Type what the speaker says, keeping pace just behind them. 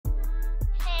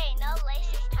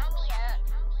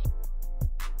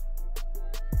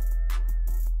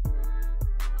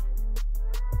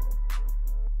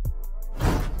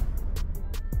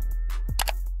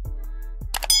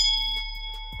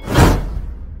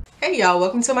Hey y'all,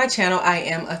 welcome to my channel. I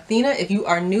am Athena if you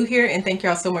are new here, and thank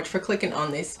y'all so much for clicking on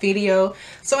this video.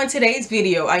 So in today's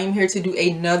video, I am here to do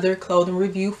another clothing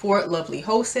review for Lovely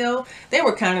Wholesale. They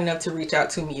were kind enough to reach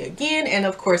out to me again, and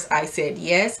of course I said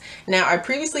yes. Now I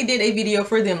previously did a video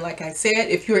for them, like I said.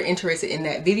 If you're interested in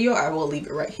that video, I will leave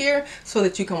it right here so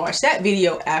that you can watch that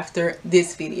video after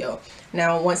this video.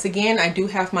 Now, once again, I do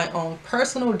have my own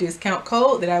personal discount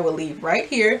code that I will leave right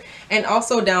here and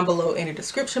also down below in the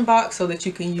description box so that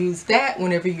you can use that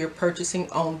whenever you're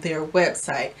purchasing on their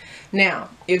website. Now,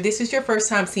 if this is your first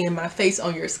time seeing my face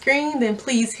on your screen, then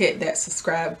please hit that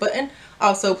subscribe button.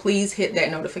 Also, please hit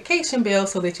that notification bell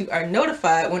so that you are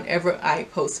notified whenever I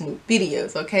post new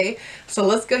videos, okay? So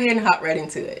let's go ahead and hop right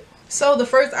into it. So the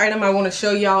first item I want to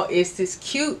show y'all is this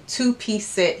cute two-piece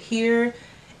set here.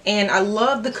 And I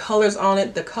love the colors on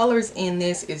it. The colors in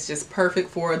this is just perfect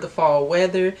for the fall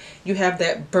weather. You have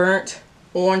that burnt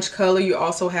orange color. You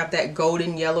also have that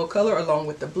golden yellow color along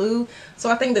with the blue.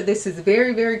 So I think that this is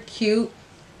very, very cute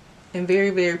and very,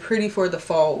 very pretty for the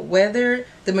fall weather.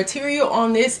 The material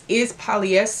on this is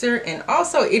polyester, and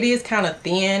also it is kind of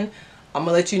thin. I'm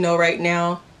gonna let you know right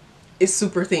now, it's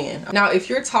super thin. Now, if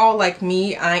you're tall like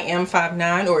me, I am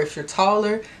 5'9", or if you're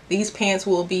taller, these pants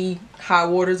will be high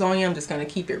waters on you. I'm just going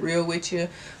to keep it real with you.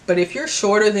 But if you're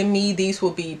shorter than me, these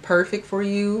will be perfect for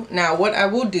you. Now, what I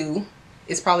will do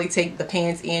is probably take the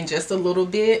pants in just a little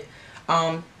bit.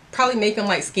 Probably make them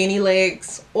like skinny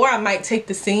legs, or I might take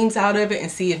the seams out of it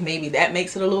and see if maybe that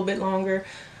makes it a little bit longer.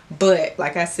 But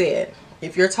like I said,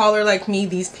 if you're taller like me,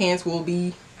 these pants will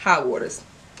be high waters.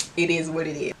 It is what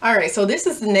it is. Alright, so this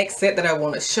is the next set that I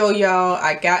want to show y'all.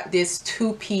 I got this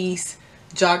two-piece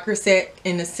jogger set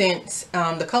in a sense.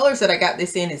 The colors that I got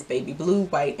this in is baby blue,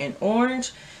 white, and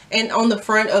orange. And on the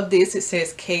front of this it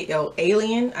says KL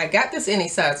Alien. I got this in a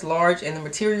size large, and the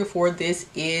material for this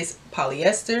is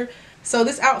polyester. So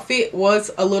this outfit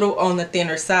was a little on the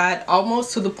thinner side,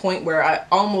 almost to the point where I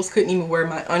almost couldn't even wear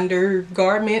my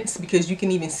undergarments, because you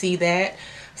can even see that.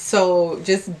 So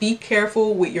just be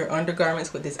careful with your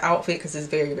undergarments with this outfit because it's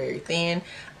very, very thin.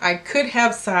 I could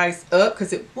have sized up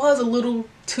because it was a little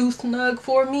too snug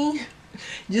for me.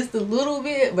 Just a little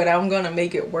bit, but I'm going to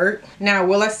make it work. Now,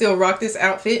 will I still rock this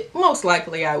outfit? Most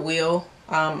likely I will.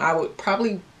 I would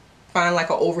probably find like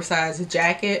an oversized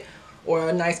jacket or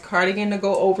a nice cardigan to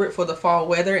go over it for the fall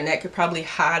weather, and that could probably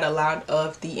hide a lot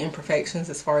of the imperfections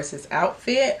as far as this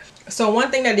outfit. So one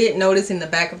thing I did notice in the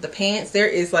back of the pants, there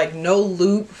is like no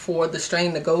loop for the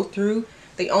string to go through.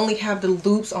 They only have the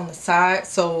loops on the side,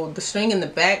 so the string in the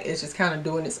back is just kind of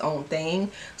doing its own thing.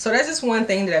 So that's just one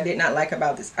thing that I did not like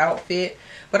about this outfit.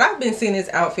 But I've been seeing this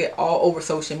outfit all over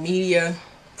social media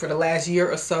for the last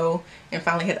year or so, and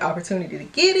finally had the opportunity to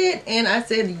get it, and I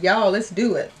said, y'all, let's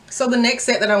do it. So the next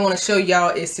set that I want to show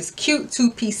y'all is this cute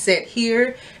two-piece set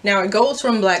here. Now it goes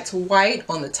from black to white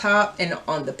on the top, and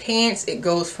on the pants it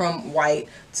goes from white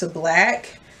to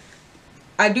black.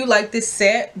 I do like this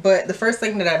set, but the first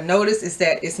thing that I've noticed is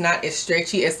that it's not as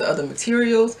stretchy as the other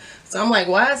materials. So I'm like,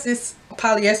 why is this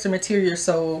polyester material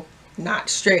so not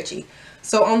stretchy?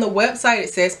 So on the website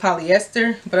it says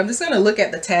polyester, but I'm just going to look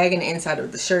at the tag and the inside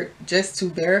of the shirt just to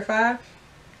verify.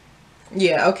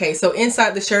 Yeah, okay, so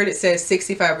inside the shirt it says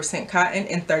 65% cotton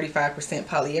and 35%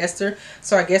 polyester.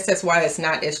 So I guess that's why it's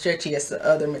not as stretchy as the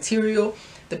other material.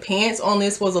 The pants on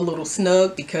this was a little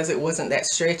snug because it wasn't that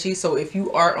stretchy. So if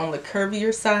you are on the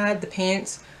curvier side, the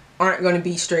pants aren't going to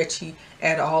be stretchy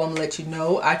at all. I'm going to let you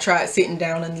know. I tried sitting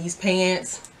down in these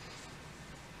pants,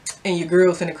 and your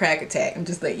girl's in a crack attack. I'm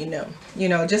just letting you know. You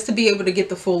know, just to be able to get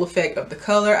the full effect of the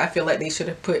color, I feel like they should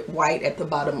have put white at the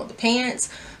bottom of the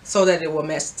pants so that it will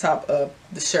match the top of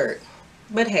the shirt.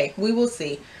 But hey, we will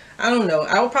see. I don't know.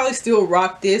 I will probably still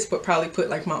rock this, but probably put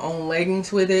like my own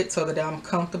leggings with it so that I'm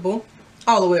comfortable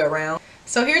all the way around.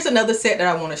 So here's another set that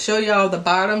I want to show y'all. The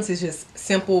bottoms is just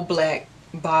simple black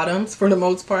bottoms for the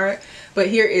most part. But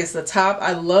here is the top.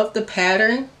 I love the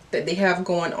pattern that they have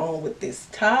going on with this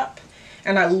top.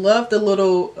 And I love the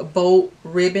little bow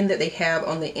ribbon that they have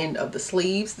on the end of the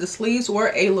sleeves. The sleeves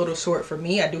were a little short for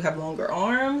me. I do have longer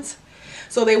arms,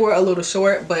 so they were a little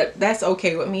short, but that's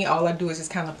okay with me. All I do is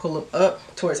just kind of pull them up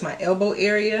towards my elbow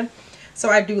area. So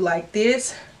I do like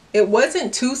this. It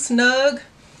wasn't too snug,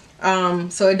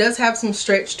 so it does have some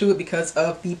stretch to it because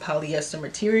of the polyester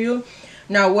material.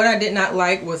 Now what I did not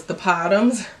like was the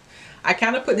bottoms. I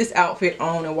kind of put this outfit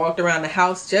on and walked around the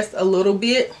house just a little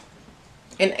bit.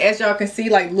 And as y'all can see,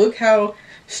 like, look how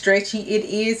stretchy it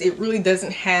is. It really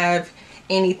doesn't have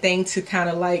anything to kind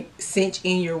of like cinch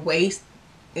in your waist.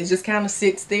 It just kind of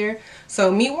sits there.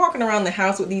 So me walking around the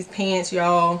house with these pants,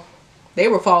 y'all, they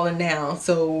were falling down.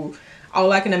 So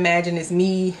all I can imagine is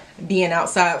me being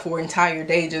outside for an entire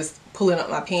day just pulling up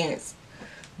my pants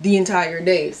the entire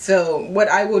day. So what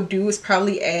I will do is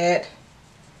probably add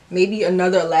maybe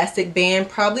another elastic band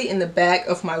probably in the back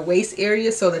of my waist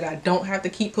area so that I don't have to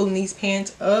keep pulling these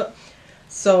pants up.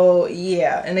 So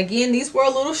yeah, and again, these were a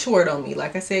little short on me.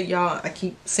 Like I said, y'all, I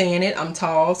keep saying it, I'm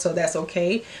tall, so that's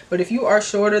okay. But if you are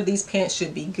shorter, these pants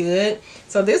should be good.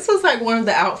 So this was like one of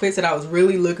the outfits that I was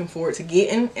really looking forward to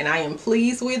getting, and I am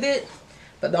pleased with it.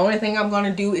 But the only thing I'm going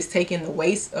to do is take in the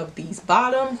waist of these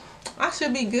bottoms. I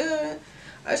should be good.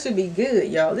 I should be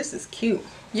good, y'all. This is cute.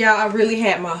 Yeah, I really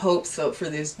had my hopes up for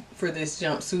this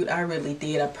jumpsuit. I really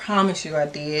did. I promise you I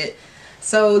did.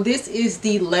 So this is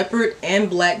the leopard and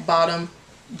black bottom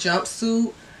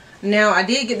jumpsuit. Now I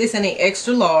did get this in an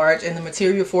extra large, and the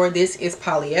material for this is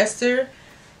polyester.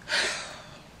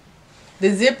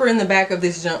 The zipper in the back of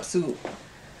this jumpsuit,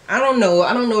 I don't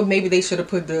know if maybe they should have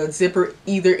put the zipper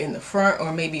either in the front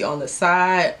or maybe on the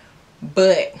side.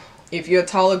 But if you're a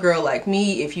taller girl like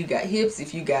me, if you got hips,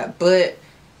 if you got butt,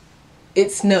 it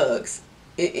snugs.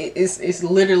 It's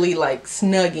literally like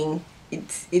snugging.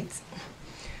 It's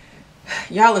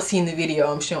y'all have seen the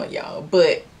video I'm showing y'all,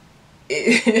 but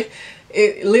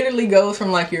it literally goes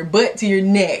from like your butt to your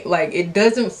neck. Like, it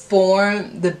doesn't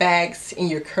form the bags in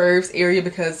your curves area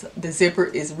because the zipper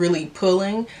is really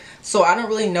pulling. So I don't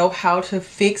really know how to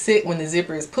fix it when the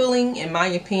zipper is pulling. In my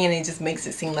opinion, it just makes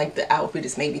it seem like the outfit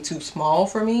is maybe too small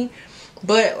for me.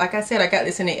 But like I said, I got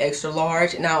this in an extra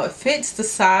large. Now it fits the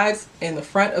sides and the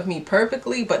front of me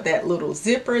perfectly, but that little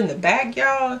zipper in the back,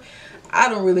 y'all, I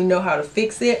don't really know how to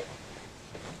fix it.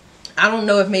 I don't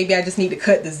know if maybe I just need to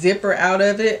cut the zipper out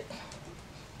of it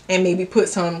and maybe put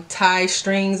some tie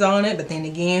strings on it. But then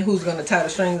again, who's going to tie the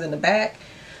strings in the back?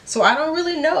 So I don't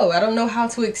really know. I don't know how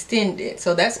to extend it.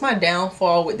 So that's my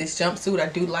downfall with this jumpsuit. I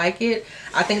do like it.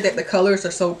 I think that the colors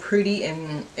are so pretty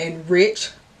and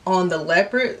rich on the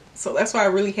leopard. So that's why I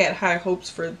really had high hopes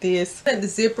for this. And the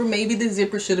zipper, maybe the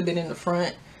zipper should have been in the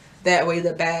front. That way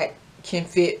the back can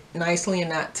fit nicely and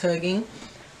not tugging.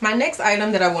 My next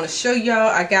item that I want to show y'all,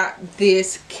 I got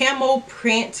this camo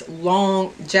print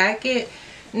long jacket.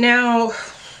 Now,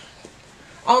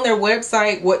 on their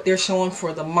website, what they're showing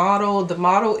for the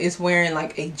model is wearing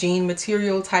like a jean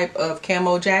material type of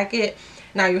camo jacket.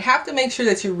 Now, you have to make sure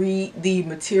that you read the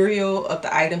material of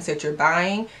the items that you're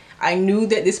buying. I knew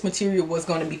that this material was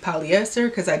going to be polyester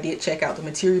because I did check out the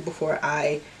material before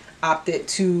I opted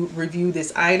to review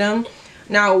this item.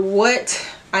 Now, what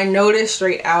I noticed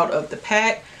straight out of the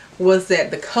pack was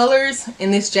that the colors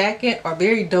in this jacket are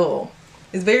very dull.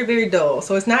 It's very, very dull.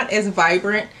 So it's not as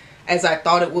vibrant as I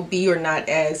thought it would be, or not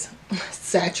as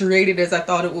saturated as I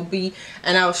thought it would be.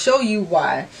 And I'll show you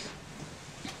why.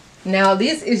 Now,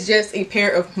 this is just a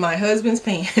pair of my husband's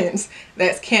pants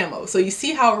that's camo. So you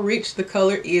see how rich the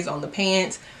color is on the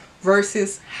pants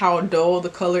versus how dull the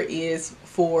color is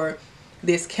for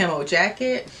this camo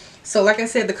jacket. So like I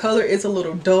said, the color is a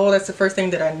little dull. That's the first thing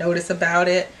that I noticed about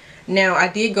it. Now, I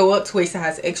did go up to a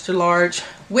size extra large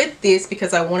with this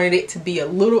because I wanted it to be a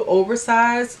little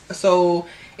oversized. So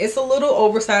it's a little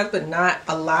oversized, but not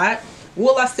a lot.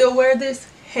 Will I still wear this?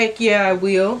 Heck yeah, I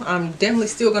will. I'm definitely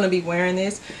still going to be wearing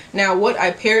this. Now, what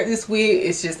I paired this with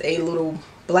is just a little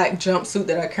black jumpsuit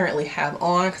that I currently have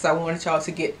on because I wanted y'all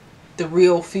to get the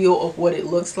real feel of what it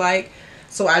looks like.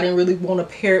 So I didn't really want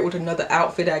to pair it with another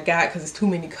outfit I got because it's too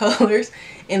many colors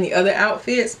in the other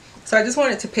outfits. So I just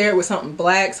wanted to pair it with something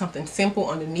black, something simple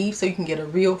underneath so you can get a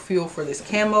real feel for this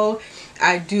camo.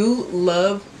 I do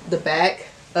love the back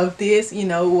of this, you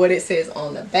know, what it says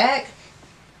on the back.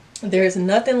 There's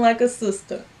nothing like a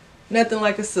sister. Nothing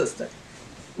like a sister.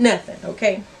 Nothing,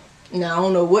 okay? Now, I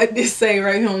don't know what this say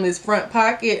right here on this front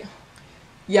pocket.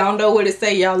 Y'all know what it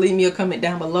say. Y'all leave me a comment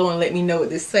down below and let me know what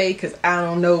this say, because I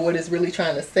don't know what it's really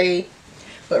trying to say.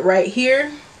 But right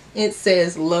here, it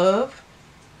says love.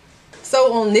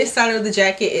 So on this side of the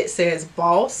jacket, it says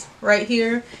boss right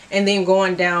here. And then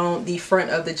going down the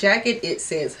front of the jacket, it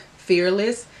says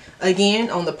fearless. Again,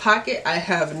 on the pocket, I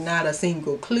have not a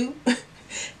single clue.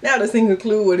 Not a single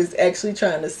clue what it's actually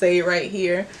trying to say right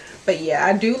here. But yeah,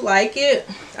 I do like it.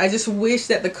 I just wish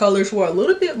that the colors were a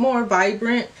little bit more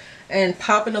vibrant and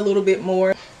popping a little bit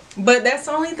more. But that's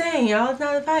the only thing, y'all. It's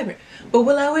not as vibrant. But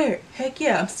will I wear it? Heck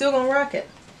yeah, I'm still gonna rock it.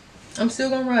 I'm still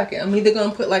gonna rock it. I'm either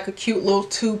gonna put like a cute little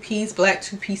two-piece, black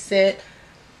two-piece set,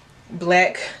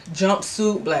 black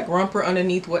jumpsuit, black romper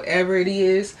underneath, whatever it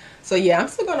is. So yeah, I'm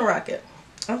still gonna rock it.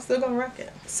 I'm still gonna rock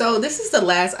it. So this is the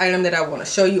last item that I want to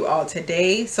show you all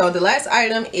today. So the last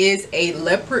item is a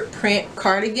leopard print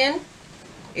cardigan.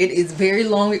 It is very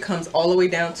long. It comes all the way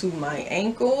down to my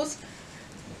ankles.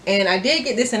 And I did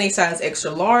get this in a size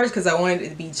extra large because I wanted it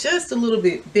to be just a little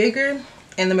bit bigger.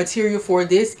 And the material for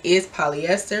this is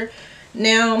polyester.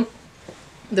 Now,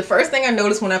 the first thing I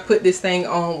noticed when I put this thing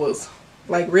on was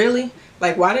like, really?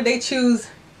 Like, why did they choose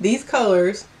these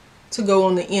colors to go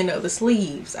on the end of the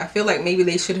sleeves? I feel like maybe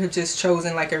they should have just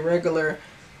chosen like a regular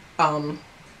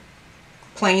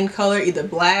plain color, either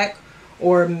black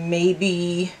or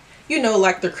maybe, you know,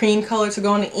 like the cream color to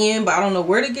go on the end. But I don't know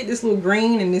where to get this little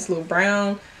green and this little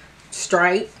brown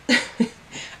stripe.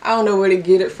 I don't know where to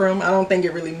get it from. I don't think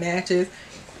it really matches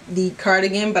the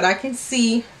cardigan, but I can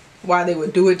see why they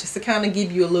would do it, just to kind of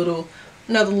give you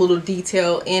another little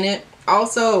detail in it.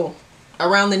 Also,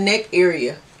 around the neck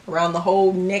area, around the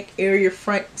whole neck area,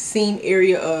 front seam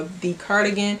area of the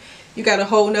cardigan, you got a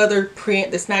whole nother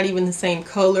print that's not even the same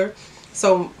color.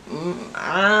 So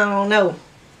I don't know,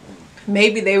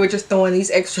 maybe they were just throwing these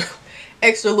extra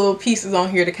little pieces on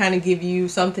here to kind of give you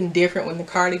something different with the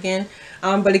cardigan.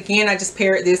 But again, I just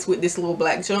paired this with this little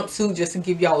black jumpsuit just to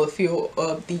give y'all a feel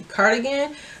of the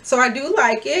cardigan. So I do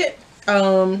like it.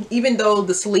 Even though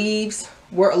the sleeves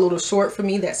were a little short for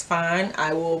me, that's fine.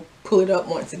 I will pull it up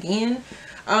once again.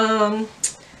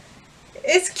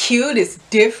 It's cute, it's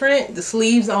different. The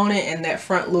sleeves on it and that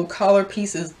front little collar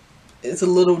piece is a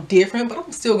little different, but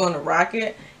I'm still going to rock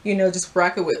it. You know, just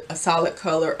rock it with a solid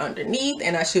color underneath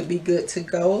and I should be good to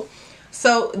go.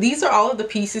 So these are all of the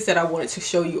pieces that I wanted to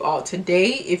show you all today.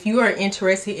 If you are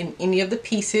interested in any of the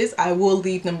pieces, I will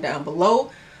leave them down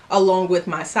below, along with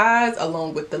my size,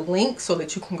 along with the link, so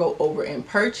that you can go over and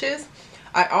purchase.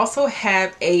 I also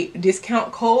have a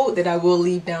discount code that I will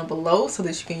leave down below so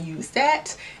that you can use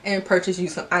that and purchase you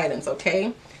some items,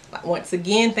 okay? Once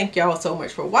again, thank y'all so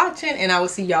much for watching, and I will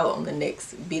see y'all on the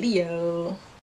next video.